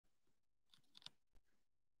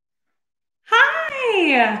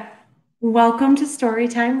Hi, welcome to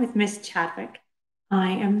Storytime with Miss Chadwick.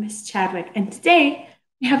 I am Miss Chadwick, and today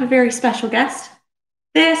we have a very special guest.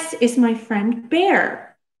 This is my friend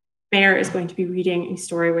Bear. Bear is going to be reading a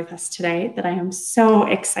story with us today that I am so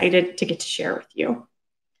excited to get to share with you.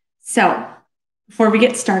 So, before we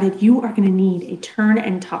get started, you are going to need a turn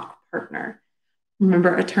and talk partner.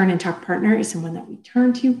 Remember, a turn and talk partner is someone that we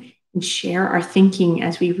turn to and share our thinking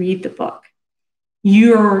as we read the book.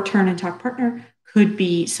 Your turn and talk partner could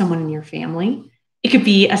be someone in your family. It could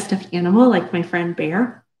be a stuffed animal like my friend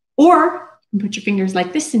Bear, or you can put your fingers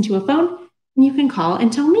like this into a phone and you can call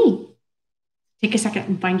and tell me. Take a second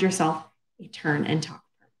and find yourself a turn and talk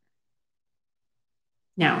partner.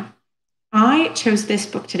 Now, I chose this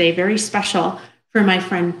book today very special for my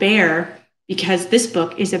friend Bear because this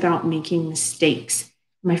book is about making mistakes.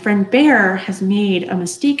 My friend Bear has made a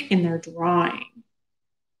mistake in their drawing.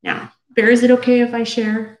 Now, Bear, is it okay if I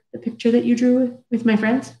share the picture that you drew with my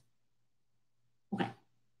friends? Okay.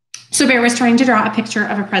 So Bear was trying to draw a picture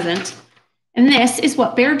of a present, and this is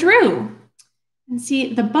what Bear drew. And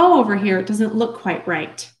see, the bow over here doesn't look quite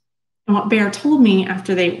right. And what Bear told me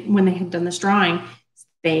when they had done this drawing,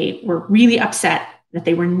 they were really upset that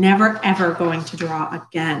they were never, ever going to draw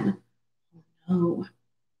again. Oh,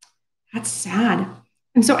 that's sad.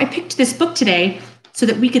 And so I picked this book today so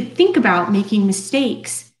that we could think about making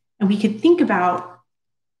mistakes and we could think about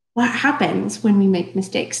what happens when we make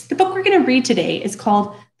mistakes. The book we're going to read today is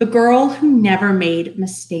called The Girl Who Never Made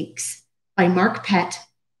Mistakes by Mark Pett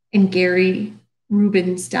and Gary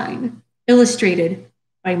Rubinstein, illustrated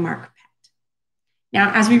by Mark Pett.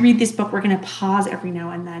 Now, as we read this book, we're going to pause every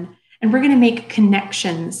now and then, and we're going to make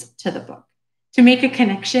connections to the book. To make a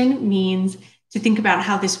connection means to think about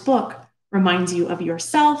how this book reminds you of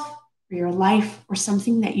yourself or your life or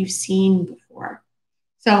something that you've seen before.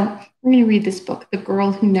 So we're going to read this book, The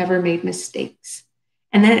Girl Who Never Made Mistakes.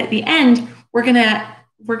 And then at the end, we're going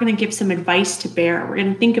to give some advice to Bear. We're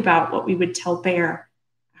going to think about what we would tell Bear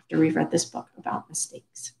after we've read this book about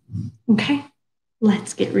mistakes. Okay,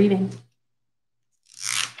 let's get reading.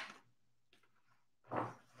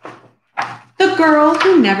 The Girl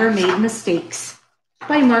Who Never Made Mistakes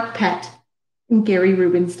by Mark Pett and Gary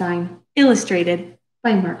Rubinstein, illustrated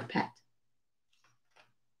by Mark Pett.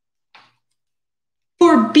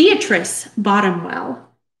 For Beatrice Bottomwell,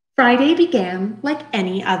 Friday began like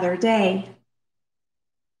any other day.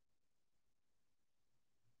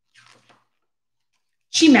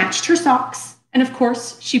 She matched her socks, and of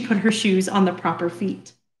course, she put her shoes on the proper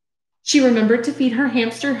feet. She remembered to feed her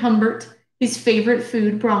hamster Humbert his favorite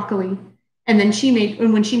food, broccoli, and then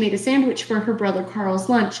when she made a sandwich for her brother Carl's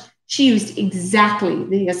lunch, she used exactly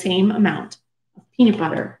the same amount of peanut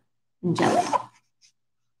butter and jelly.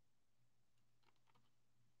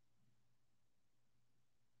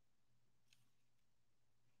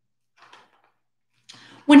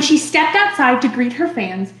 When she stepped outside to greet her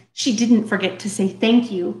fans, she didn't forget to say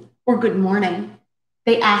thank you or good morning.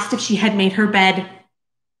 They asked if she had made her bed.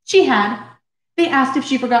 She had. They asked if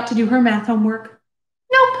she forgot to do her math homework.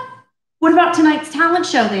 Nope. What about tonight's talent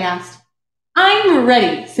show, they asked. I'm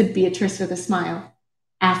ready, said Beatrice with a smile.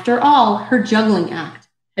 After all, her juggling act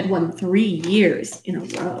had won 3 years in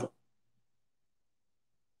a row.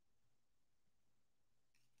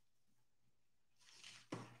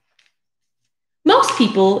 Most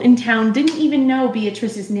people in town didn't even know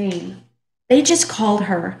Beatrice's name. They just called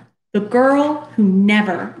her the girl who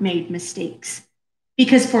never made mistakes.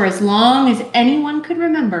 Because for as long as anyone could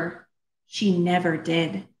remember, she never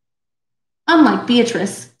did. Unlike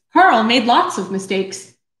Beatrice, Carl made lots of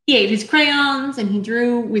mistakes. He ate his crayons and he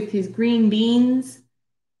drew with his green beans.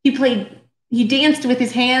 He danced with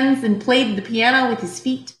his hands and played the piano with his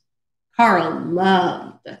feet. Carl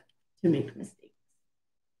loved to make mistakes.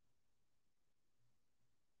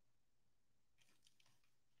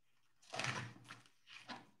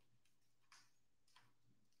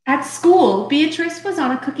 At school, Beatrice was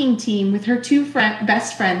on a cooking team with her two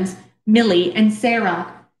best friends, Millie and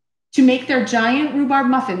Sarah. To make their giant rhubarb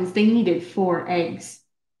muffins, they needed 4 eggs.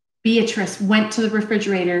 Beatrice went to the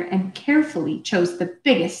refrigerator and carefully chose the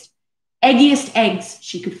biggest, eggiest eggs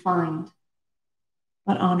she could find.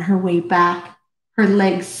 But on her way back, her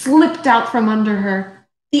legs slipped out from under her.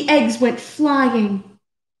 The eggs went flying.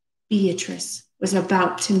 Beatrice was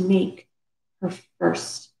about to make her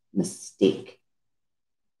first mistake.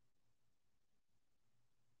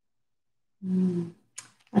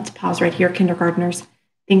 Let's pause right here, kindergartners.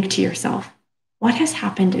 Think to yourself, what has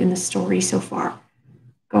happened in the story so far?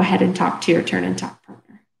 Go ahead and talk to your turn and talk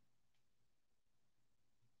partner.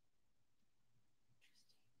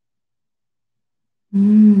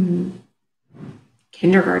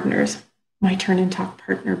 Kindergartners, My turn and talk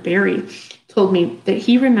partner, Barry, told me that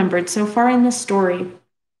he remembered so far in the story,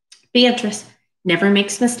 Beatrice never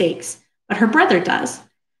makes mistakes, but her brother does,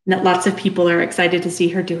 and that lots of people are excited to see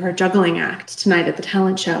her do her juggling act tonight at the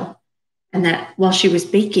talent show, and that while she was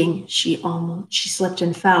baking, she slipped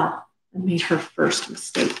and fell and made her first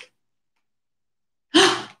mistake.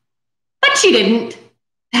 But she didn't.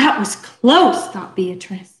 That was close, thought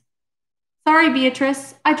Beatrice. Sorry,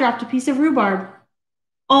 Beatrice, I dropped a piece of rhubarb.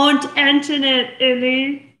 Und Antoinette,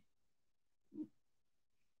 Illy.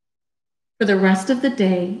 For the rest of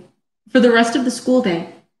the school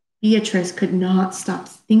day, Beatrice could not stop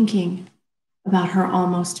thinking about her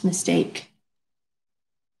almost mistake.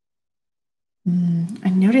 I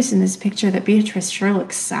notice in this picture that Beatrice sure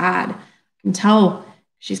looks sad. I can tell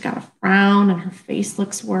she's got a frown and her face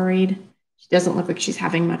looks worried. She doesn't look like she's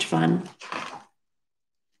having much fun.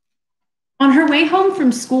 On her way home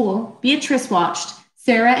from school, Beatrice watched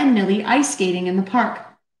Sarah and Millie ice skating in the park.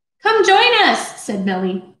 Come join us, said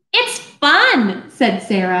Millie. It's fun, said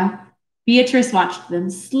Sarah. Beatrice watched them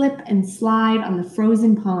slip and slide on the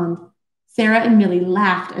frozen pond. Sarah and Millie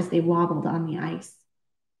laughed as they wobbled on the ice.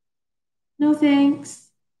 No thanks,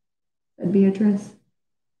 said Beatrice.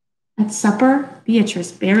 At supper,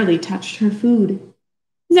 Beatrice barely touched her food.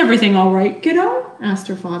 Is everything all right, kiddo? Asked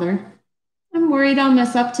her father. I'm worried I'll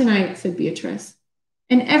mess up tonight, said Beatrice.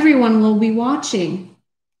 And everyone will be watching.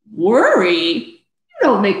 Worry? You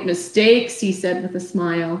don't make mistakes, he said with a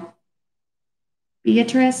smile.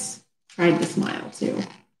 Beatrice tried to smile too.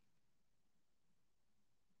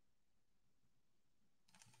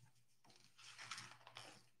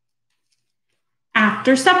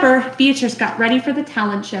 After supper, Beatrice got ready for the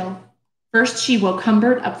talent show. First, she woke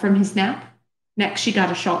Humbert up from his nap. Next, she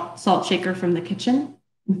got a salt shaker from the kitchen.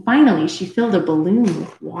 And finally, she filled a balloon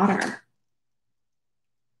with water.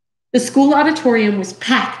 The school auditorium was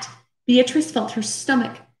packed. Beatrice felt her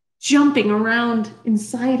stomach jumping around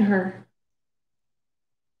inside her.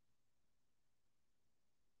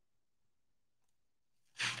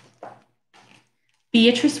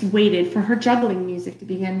 Beatrice waited for her juggling music to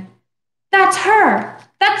begin. That's her!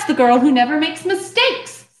 That's the girl who never makes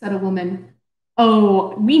mistakes, said a woman.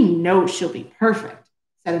 Oh, we know she'll be perfect,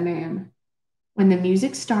 said a man. When the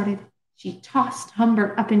music started, she tossed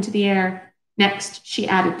Humbert up into the air. Next, she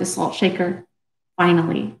added the salt shaker.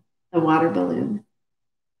 Finally, the water balloon.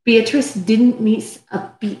 Beatrice didn't miss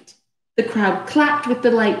a beat. The crowd clapped with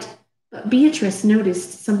delight, but Beatrice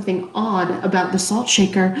noticed something odd about the salt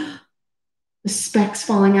shaker. The specks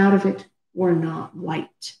falling out of it were not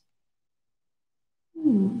white.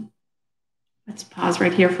 Let's pause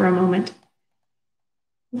right here for a moment.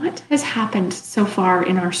 What has happened so far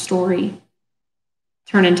in our story?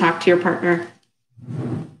 Turn and talk to your partner.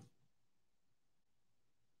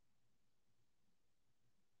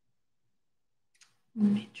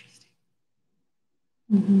 Interesting.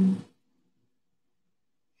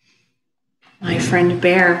 My friend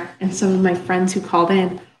Bear and some of my friends who called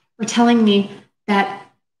in were telling me that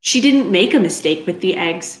she didn't make a mistake with the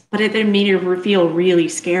eggs, but it made her feel really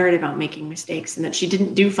scared about making mistakes and that she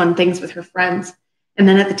didn't do fun things with her friends. And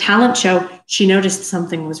then at the talent show, she noticed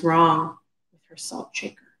something was wrong with her salt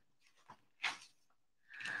shaker.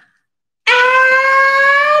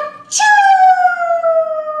 Achoo!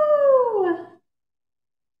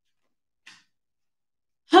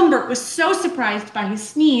 Humbert was so surprised by his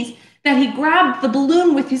sneeze that he grabbed the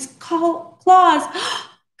balloon with his claws.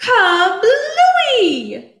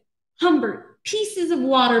 Kablooey! Humbert, pieces of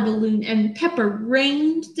water balloon and pepper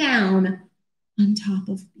rained down on top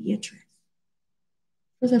of Beatrice.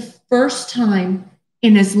 For the first time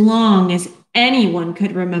in as long as anyone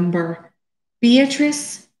could remember,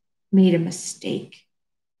 Beatrice made a mistake,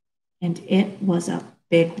 and it was a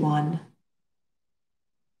big one.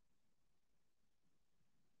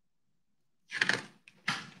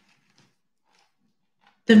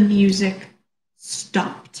 The music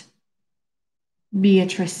stopped.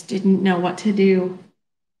 Beatrice didn't know what to do.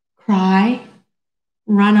 Cry?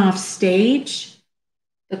 Run off stage?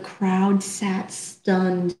 The crowd sat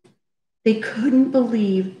stunned. They couldn't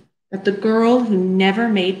believe that the girl who never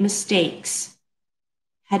made mistakes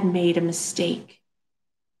had made a mistake.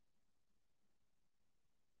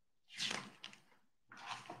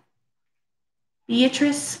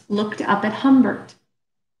 Beatrice looked up at Humbert.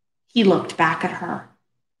 He looked back at her.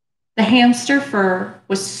 The hamster fur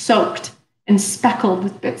was soaked and speckled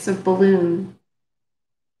with bits of balloon.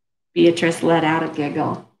 Beatrice let out a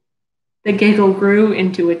giggle. The giggle grew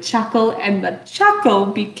into a chuckle, and the chuckle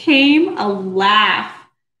became a laugh.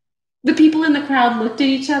 The people in the crowd looked at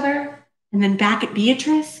each other, and then back at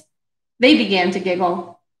Beatrice. They began to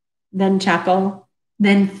giggle, then chuckle,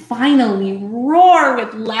 then finally roar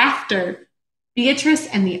with laughter. Beatrice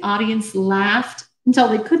and the audience laughed until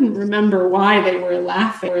they couldn't remember why they were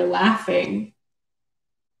laughing.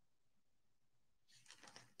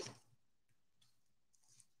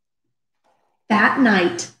 That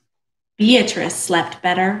night, Beatrice slept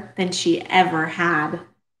better than she ever had.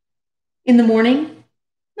 In the morning,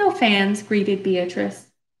 no fans greeted Beatrice.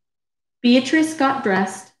 Beatrice got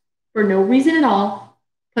dressed for no reason at all,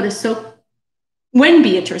 When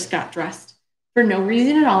Beatrice got dressed, for no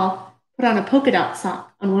reason at all, put on a polka dot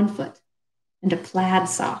sock on one foot and a plaid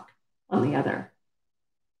sock on the other.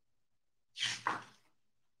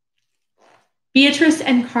 Beatrice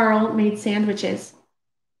and Carl made sandwiches.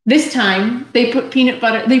 This time, they put peanut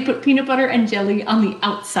butter and jelly on the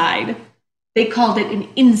outside. They called it an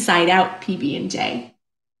inside-out PB&J.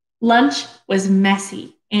 Lunch was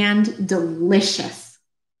messy and delicious.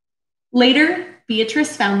 Later,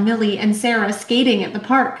 Beatrice found Millie and Sarah skating at the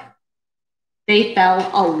park. They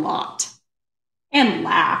fell a lot and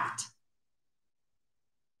laughed.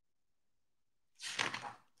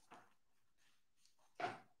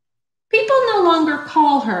 People no longer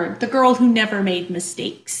call her the girl who never made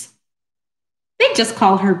mistakes. They just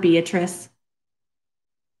call her Beatrice.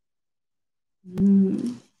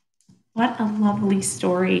 What a lovely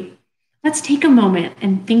story. Let's take a moment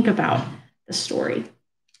and think about the story.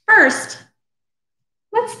 First,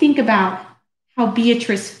 let's think about how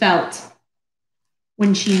Beatrice felt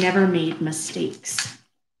when she never made mistakes.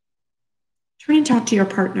 Try and talk to your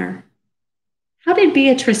partner. How did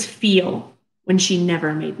Beatrice feel when she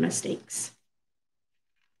never made mistakes?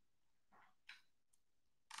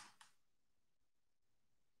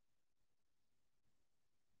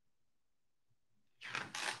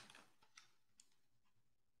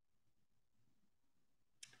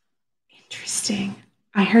 Interesting.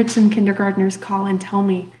 I heard some kindergartners call and tell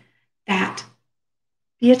me that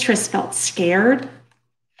Beatrice felt scared,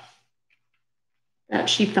 that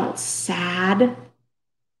she felt sad,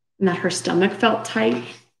 and that her stomach felt tight,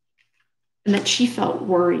 and that she felt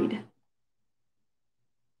worried.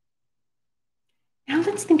 Now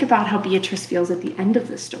let's think about how Beatrice feels at the end of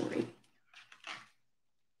the story.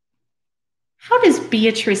 How does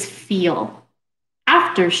Beatrice feel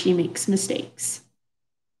after she makes mistakes?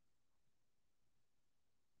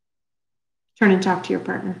 Turn and talk to your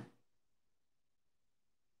partner.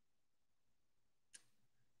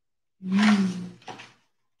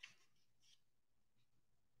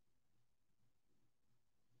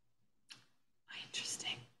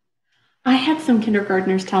 Interesting. I had some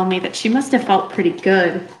kindergartners tell me that she must have felt pretty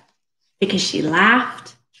good because she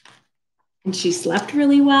laughed and she slept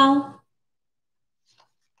really well.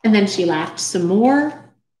 And then she laughed some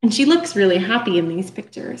more and she looks really happy in these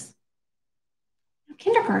pictures. Now,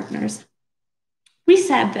 kindergartners, we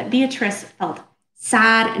said that Beatrice felt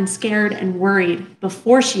sad and scared and worried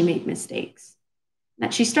before she made mistakes,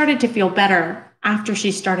 that she started to feel better after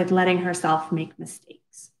she started letting herself make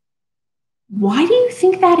mistakes. Why do you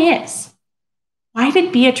think that is? Why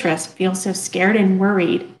did Beatrice feel so scared and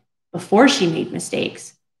worried before she made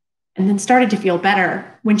mistakes and then started to feel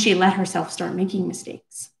better when she let herself start making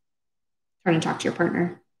mistakes? Turn and talk to your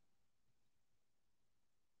partner.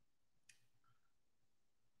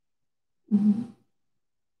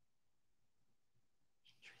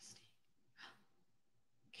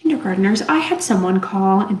 Kindergartners, I had someone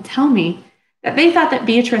call and tell me that they thought that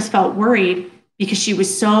Beatrice felt worried because she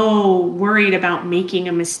was so worried about making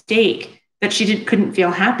a mistake that she couldn't feel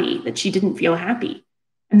happy, that she didn't feel happy.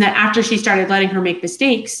 And that after she started letting her make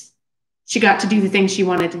mistakes, she got to do the things she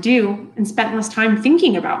wanted to do and spent less time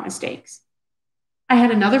thinking about mistakes. I had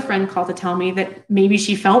another friend call to tell me that maybe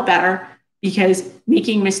she felt better because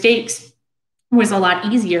making mistakes was a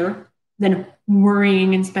lot easier than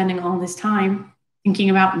worrying and spending all this time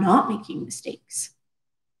thinking about not making mistakes.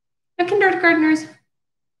 Now, kindergartners,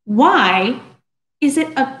 why is it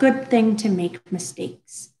a good thing to make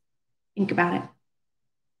mistakes? Think about it.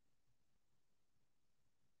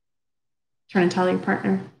 Turn and tell your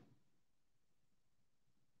partner.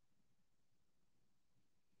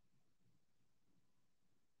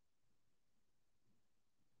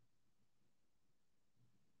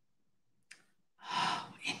 Oh,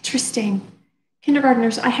 interesting.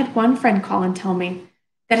 Kindergartners, I had one friend call and tell me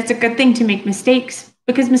that it's a good thing to make mistakes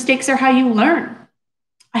because mistakes are how you learn.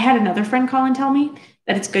 I had another friend call and tell me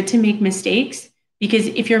that it's good to make mistakes because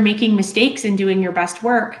if you're making mistakes and doing your best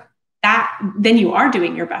work, then you are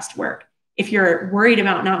doing your best work. If you're worried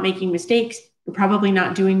about not making mistakes, you're probably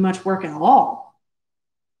not doing much work at all.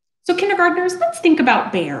 So kindergartners, let's think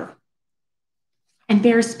about Bear and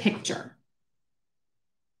Bear's picture.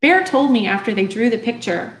 Bear told me after they drew the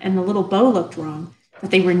picture and the little bow looked wrong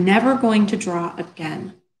that they were never going to draw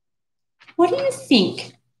again. What do you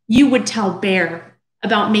think you would tell Bear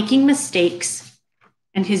about making mistakes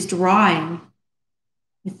and his drawing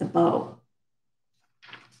with the bow?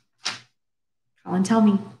 Colin, tell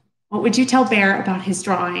me, what would you tell Bear about his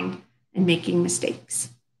drawing and making mistakes?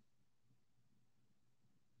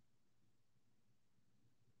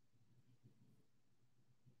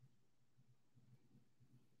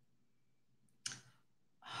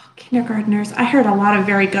 Oh, kindergartners, I heard a lot of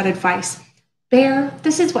very good advice. Bear,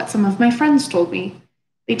 this is what some of my friends told me.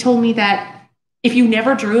 They told me that if you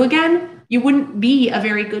never drew again, you wouldn't be a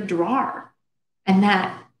very good drawer, and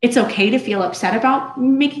that it's okay to feel upset about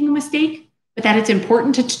making a mistake, but that it's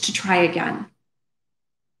important to try again.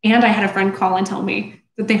 And I had a friend call and tell me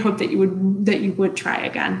that they hoped that you would try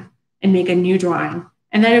again and make a new drawing,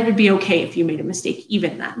 and that it would be okay if you made a mistake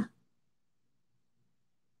even then.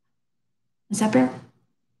 Is that Bear?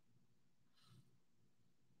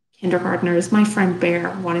 Kindergartners, my friend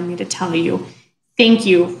Bear wanted me to tell you, thank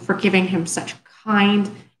you for giving him such kind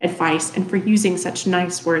advice and for using such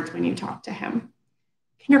nice words when you talk to him.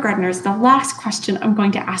 Kindergartners, the last question I'm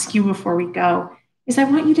going to ask you before we go is I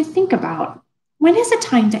want you to think about, when is a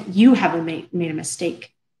time that you have made a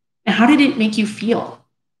mistake? And how did it make you feel?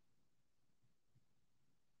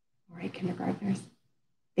 All right, kindergartners,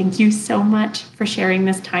 thank you so much for sharing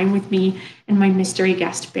this time with me and my mystery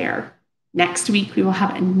guest, Bear. Next week, we will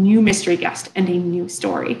have a new mystery guest and a new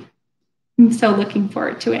story. I'm so looking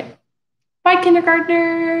forward to it. Bye,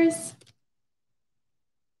 kindergartners.